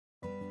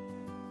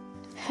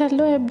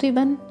Hello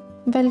everyone,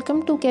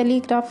 welcome to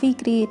Calligraphy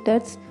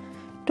Creators.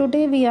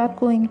 Today we are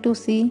going to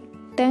see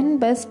 10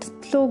 best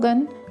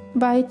slogan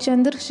by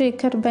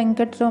Chandrasekhar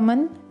Venkata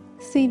Ramana,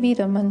 CV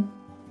Raman.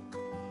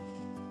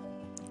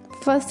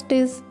 First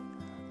is,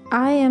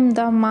 I am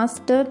the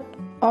master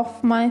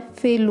of my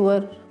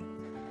failure.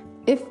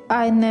 If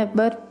I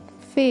never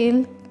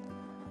fail,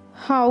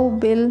 how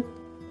will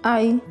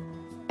I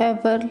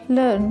ever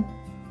learn?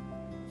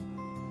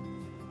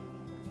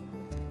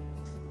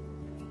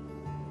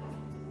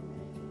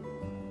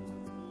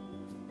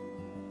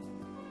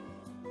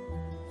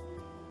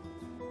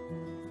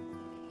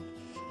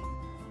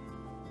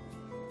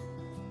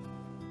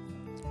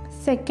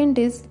 Second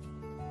is,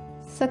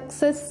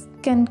 success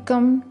can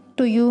come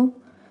to you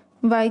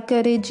by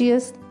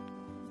courageous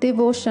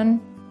devotion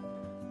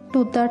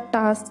to the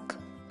task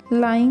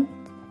lying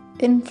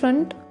in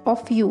front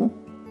of you.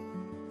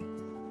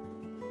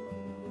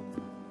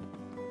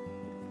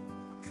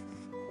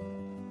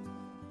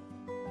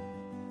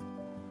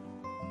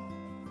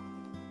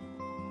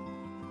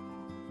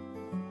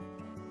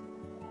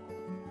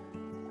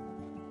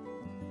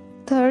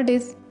 Third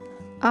is,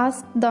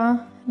 ask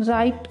the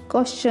right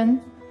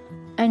question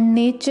and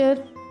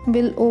nature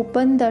will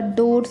open the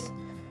doors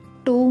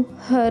to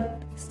her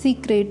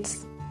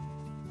secrets.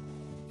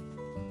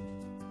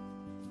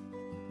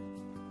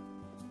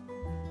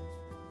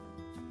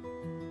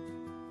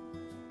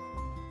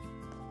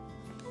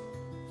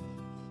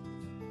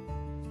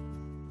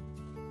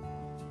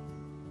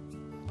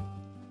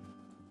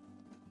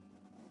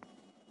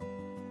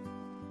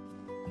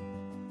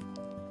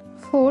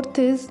 Fourth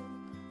is,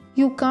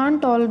 you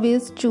can't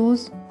always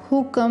choose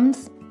who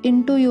comes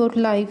into your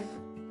life,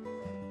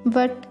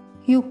 but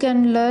you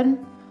can learn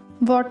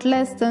what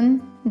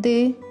lesson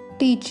they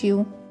teach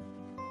you.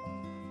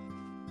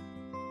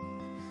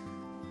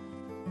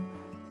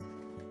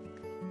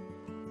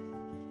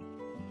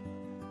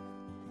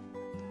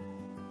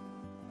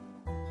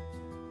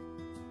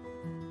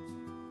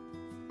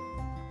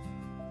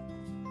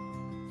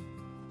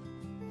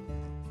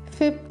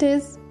 Fifth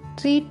is,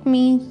 treat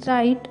me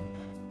right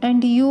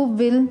and you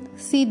will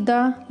see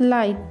the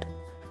light.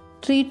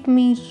 Treat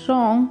me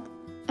wrong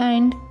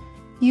and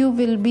you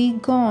will be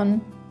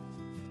gone.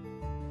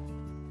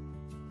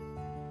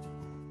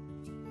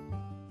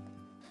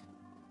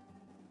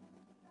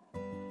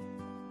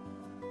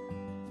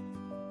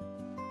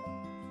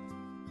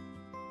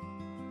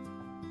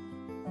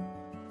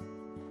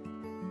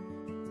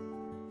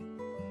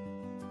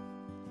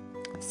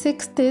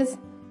 Sixth is,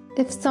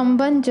 if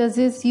someone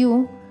judges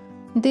you,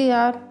 they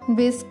are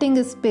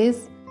wasting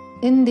space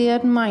in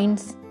their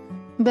minds.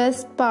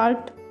 Best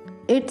part,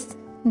 it's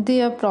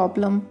their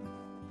problem.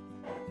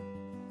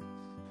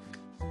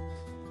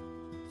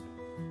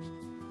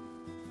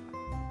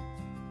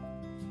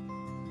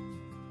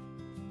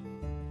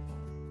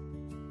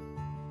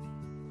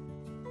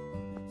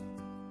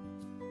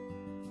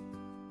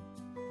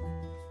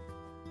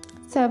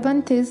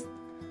 Seventh is,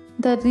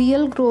 the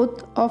real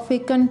growth of a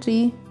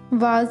country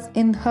was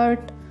in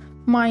heart,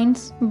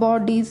 minds,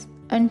 bodies,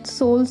 and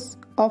souls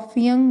of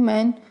young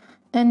men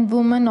and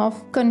women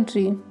of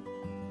country.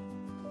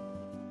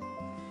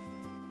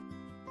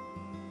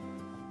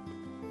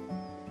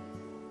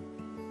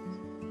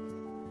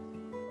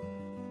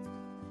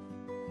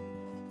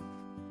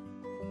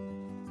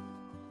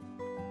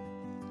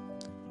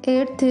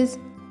 Eighth is,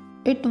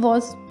 it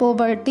was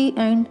poverty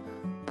and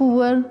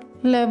poor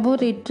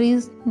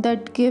laboratories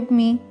that gave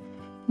me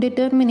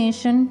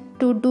determination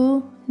to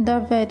do the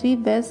very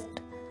best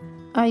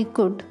I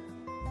could.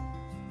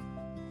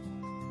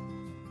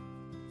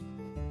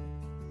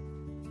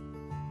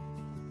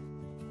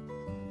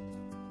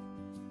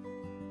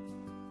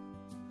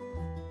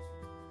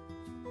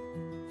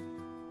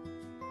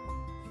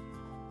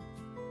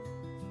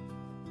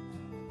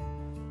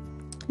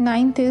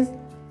 Ninth is,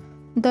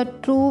 the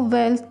true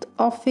wealth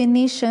of a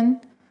nation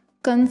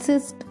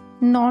consists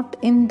not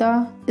in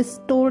the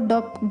stored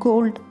up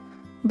gold,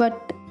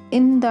 but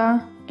in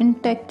the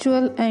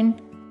intellectual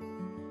and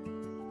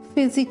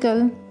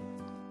physical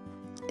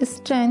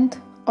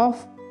strength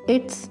of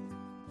its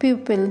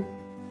people.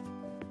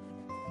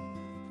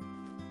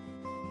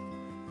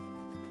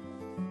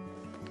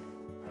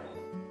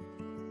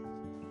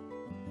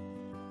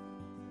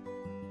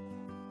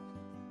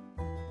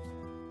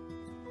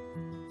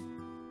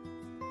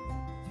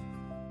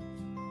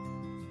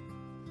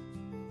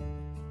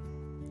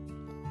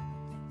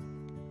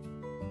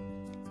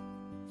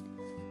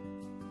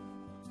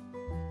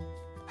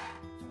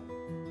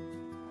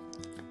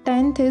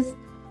 Tenth is,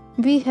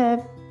 we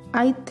have,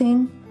 I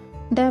think,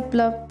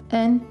 developed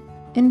an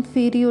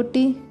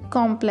inferiority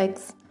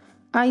complex.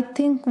 I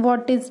think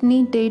what is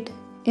needed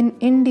in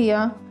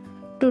India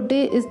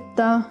today is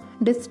the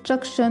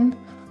destruction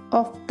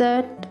of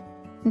that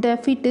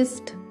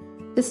defeatist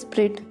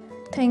spirit.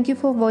 Thank you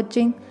for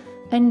watching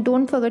and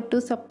don't forget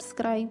to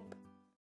subscribe.